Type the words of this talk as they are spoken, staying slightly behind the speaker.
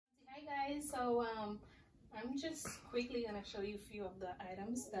guys, so I'm just quickly gonna show you a few of the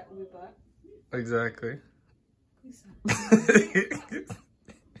items that we bought. Exactly.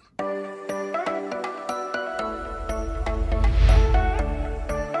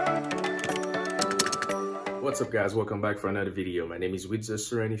 What's up guys, welcome back for another video. My name is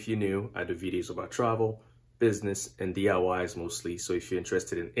Nursery, and if you're new, I do videos about travel, business, and DIYs mostly. So if you're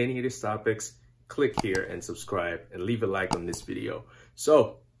interested in any of these topics, click here and subscribe and leave a like on this video.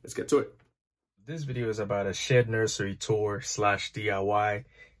 So let's get to it. This video is about a shared nursery tour / DIY.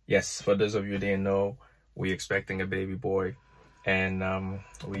 Yes, for those of you who didn't know, we're expecting a baby boy, and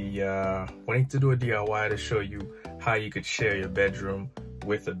we wanting to do a DIY to show you how you could share your bedroom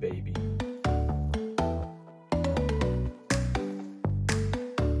with a baby.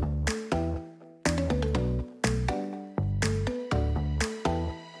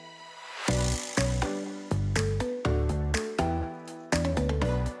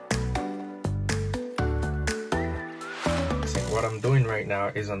 What I'm doing right now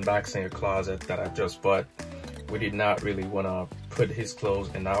is unboxing a closet that I just bought. We did not really want to put his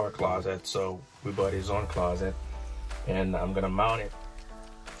clothes in our closet, so we bought his own closet, and I'm gonna mount it.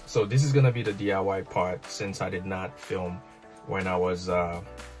 So this is gonna be the DIY part, since I did not film when I was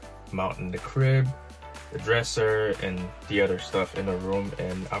mounting the crib, the dresser, and the other stuff in the room,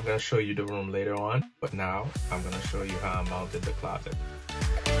 and I'm gonna show you the room later on, but now I'm gonna show you how I mounted the closet.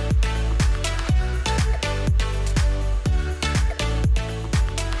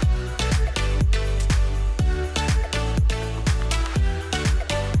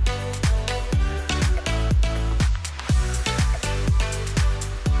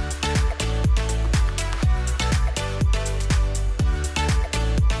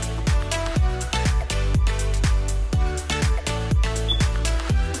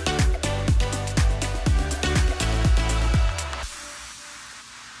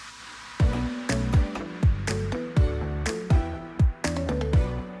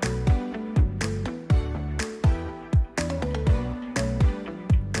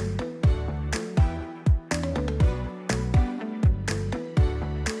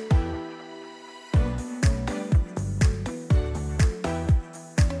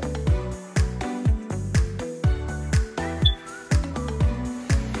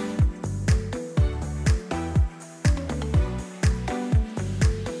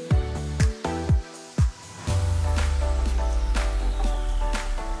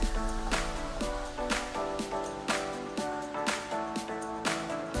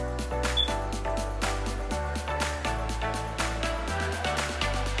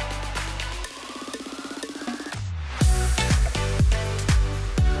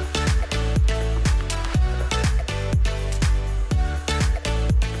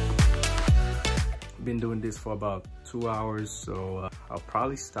 Been doing this for about 2 hours, so I'll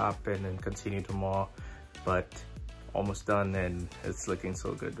probably stop and then continue tomorrow, but almost done, and it's looking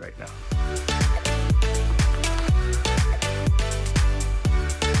so good right now.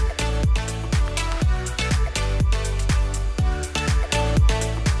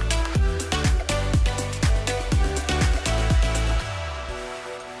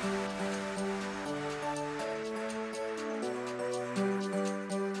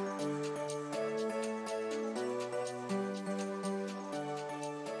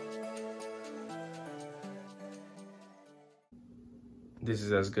 This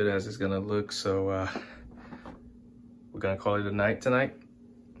is as good as it's gonna look, so we're gonna call it a night tonight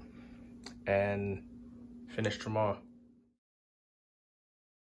and finish tomorrow.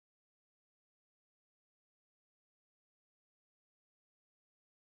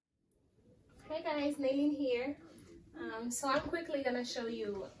 Hey guys, Nailin here. So I'm quickly gonna show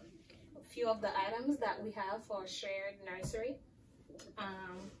you a few of the items that we have for shared nursery.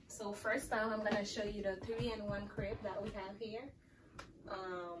 So first off, I'm gonna show you the 3-in-1 crib that we have here.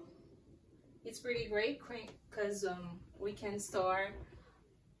 It's pretty great because we can store,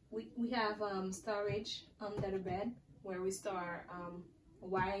 we have storage under the bed where we store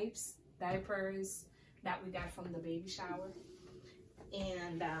wipes, diapers that we got from the baby shower,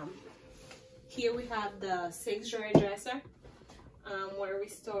 and here we have the 6-drawer dresser where we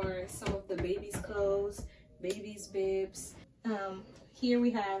store some of the baby's clothes, baby's bibs. Here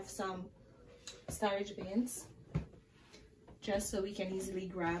we have some storage bins, just so we can easily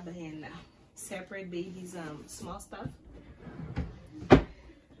grab and separate baby's small stuff.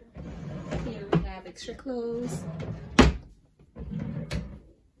 Here we have extra clothes,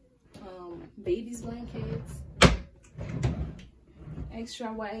 baby's blankets,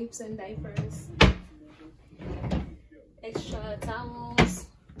 extra wipes and diapers, extra towels,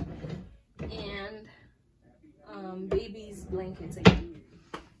 and baby's blankets again.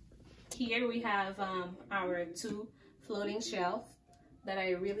 Here we have our 2 floating shelf that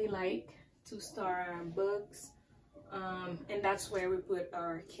I really like to store our books, and that's where we put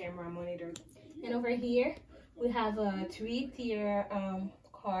our camera monitor. And over here we have a 3-tier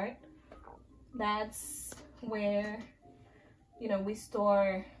cart. That's where, you know, we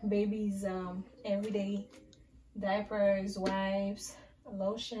store babies' everyday diapers, wipes,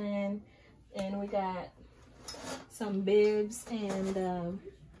 lotion, and we got some bibs and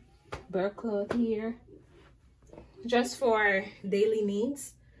bird cloth here, just for daily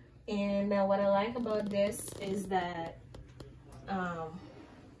needs. And what I like about this is that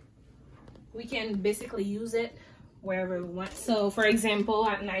we can basically use it wherever we want. So for example,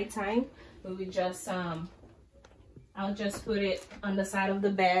 at nighttime, we would just I'll just put it on the side of the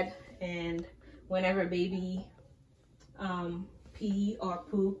bed, and whenever baby pee or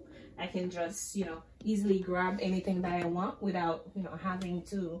poop, I can just, you know, easily grab anything that I want without, you know, having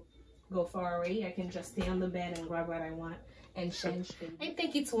to go far away. I can just stay on the bed and grab what I want and change things. I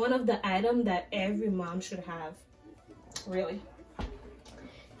think it's one of the items that every mom should have, really.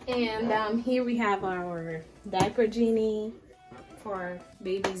 And here we have our diaper genie for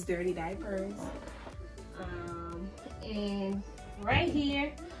baby's dirty diapers. And right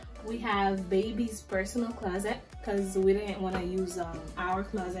here we have baby's personal closet, because we didn't want to use our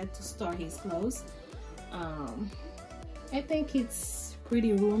closet to store his clothes. I think it's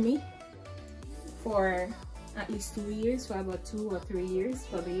pretty roomy for at least 2 years, for about 2 or 3 years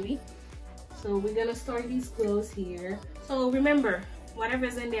for baby. So we're gonna store his clothes here. So remember,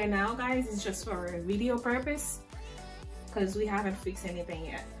 whatever's in there now, guys, is just for video purpose, because we haven't fixed anything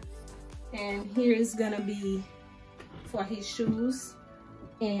yet. And here is gonna be for his shoes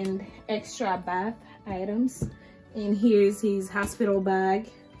and extra bath items. And here's his hospital bag.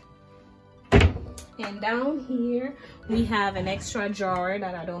 And down here we have an extra jar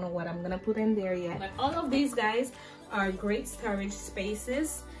that I don't know what I'm gonna put in there yet. But all of these, guys, are great storage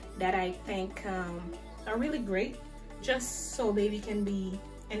spaces that I think are really great, just so baby can be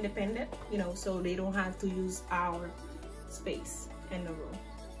independent, you know, so they don't have to use our space in the room.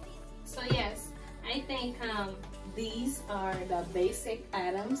 So yes, I think these are the basic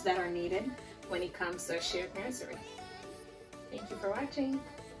items that are needed when it comes to a shared nursery. Thank you for watching.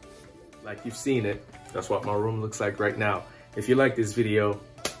 Like you've seen it, that's what my room looks like right now. If you like this video,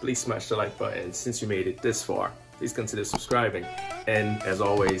 please smash the like button. Since you made it this far, please consider subscribing. And as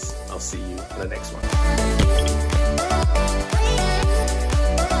always, I'll see you in the next one.